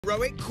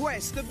Heroic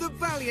quest of the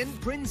valiant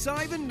Prince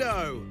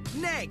Ivanhoe.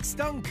 Next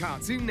on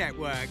Cartoon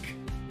Network.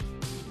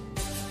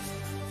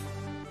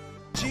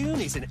 June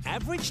is an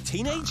average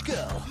teenage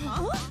girl.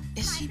 Huh?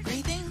 Is she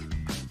breathing?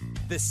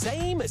 The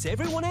same as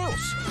everyone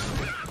else.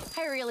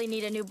 I really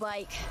need a new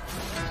bike.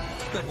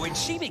 But when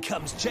she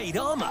becomes Jade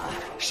Armor,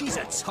 she's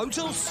a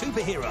total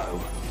superhero.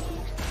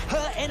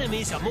 Her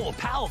enemies are more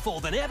powerful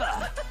than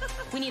ever.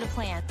 We need a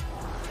plan.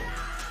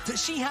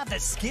 Does she have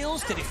the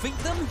skills to defeat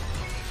them?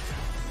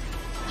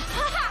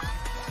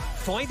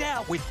 Find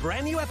out with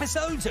brand new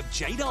episodes of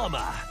Jade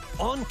Armor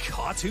on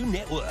Cartoon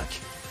Network.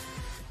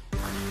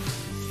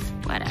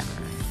 Whatever.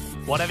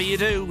 Whatever you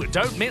do,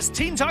 don't miss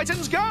Teen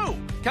Titans Go!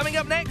 Coming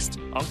up next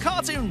on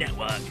Cartoon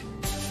Network.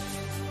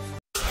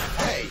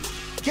 Hey,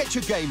 get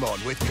your game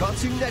on with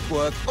Cartoon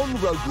Network on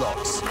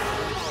Roblox.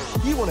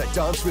 You want to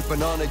dance with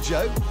Banana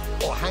Joe?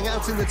 Or hang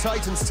out in the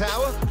Titans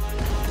Tower?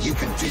 You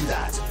can do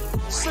that.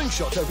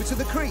 Slingshot over to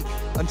the creek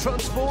and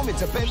transform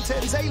into Ben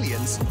 10's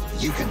aliens?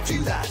 You can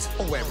do that.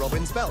 Or wear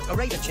Robin's belt, a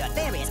Raven shirt,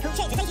 various cool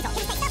shades,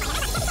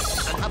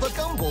 and have a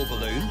gumball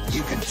balloon?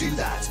 You can do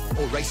that.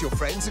 Or race your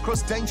friends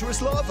across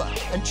dangerous lava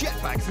and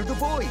jetpack through the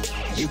void?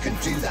 You can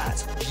do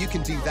that. You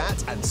can do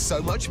that and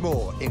so much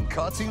more in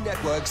Cartoon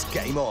Network's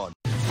Game On.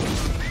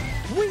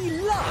 We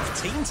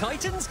love Teen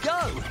Titans Go!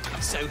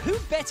 So who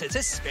better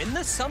to spend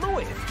the summer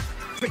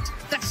with? Wait,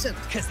 that's it.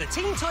 Because the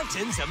Teen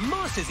Titans are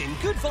masters in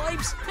good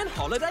vibes and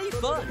holiday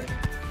fun.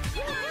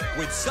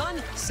 With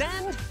sun,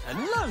 sand, and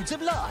loads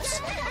of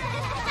laughs.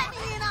 Let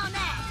me in on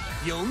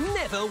that. You'll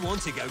never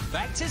want to go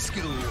back to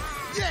school.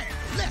 Yeah,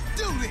 let's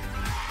do it.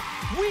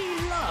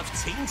 We love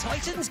Teen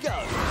Titans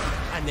Go!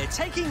 And they're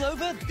taking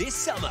over this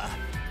summer.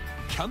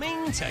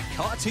 Coming to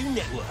Cartoon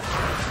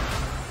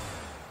Network.